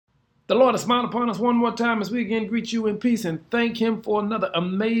The Lord has smiled upon us one more time as we again greet you in peace and thank Him for another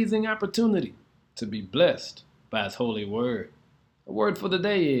amazing opportunity to be blessed by His holy word. The word for the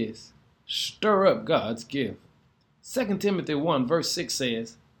day is, stir up God's gift. 2 Timothy 1 verse 6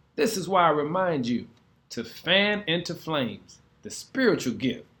 says, "This is why I remind you to fan into flames the spiritual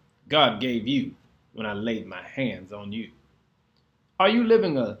gift God gave you when I laid my hands on you." Are you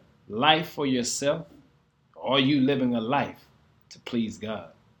living a life for yourself, or are you living a life to please God?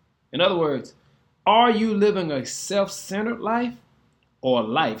 In other words, are you living a self-centered life or a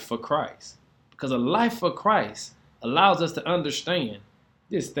life for Christ? Because a life for Christ allows us to understand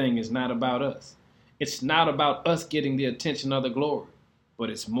this thing is not about us. It's not about us getting the attention or the glory, but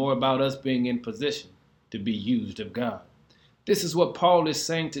it's more about us being in position to be used of God. This is what Paul is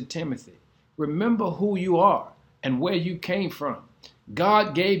saying to Timothy. Remember who you are and where you came from.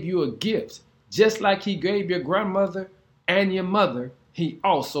 God gave you a gift, just like He gave your grandmother and your mother. He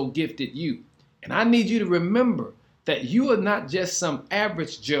also gifted you. And I need you to remember that you are not just some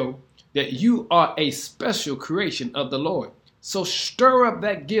average Joe, that you are a special creation of the Lord. So stir up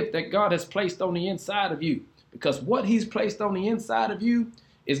that gift that God has placed on the inside of you, because what He's placed on the inside of you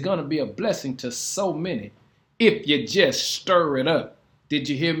is going to be a blessing to so many if you just stir it up. Did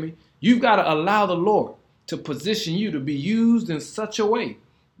you hear me? You've got to allow the Lord to position you to be used in such a way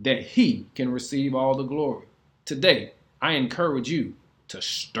that He can receive all the glory. Today, I encourage you to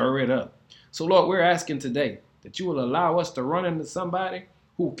stir it up. So Lord, we're asking today that you will allow us to run into somebody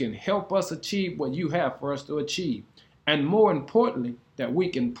who can help us achieve what you have for us to achieve. And more importantly, that we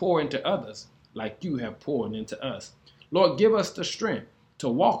can pour into others like you have poured into us. Lord, give us the strength to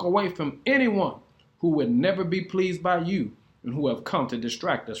walk away from anyone who would never be pleased by you and who have come to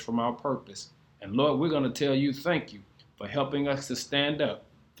distract us from our purpose. And Lord, we're going to tell you thank you for helping us to stand up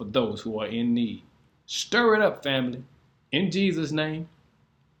for those who are in need. Stir it up, family. In Jesus' name,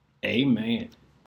 amen.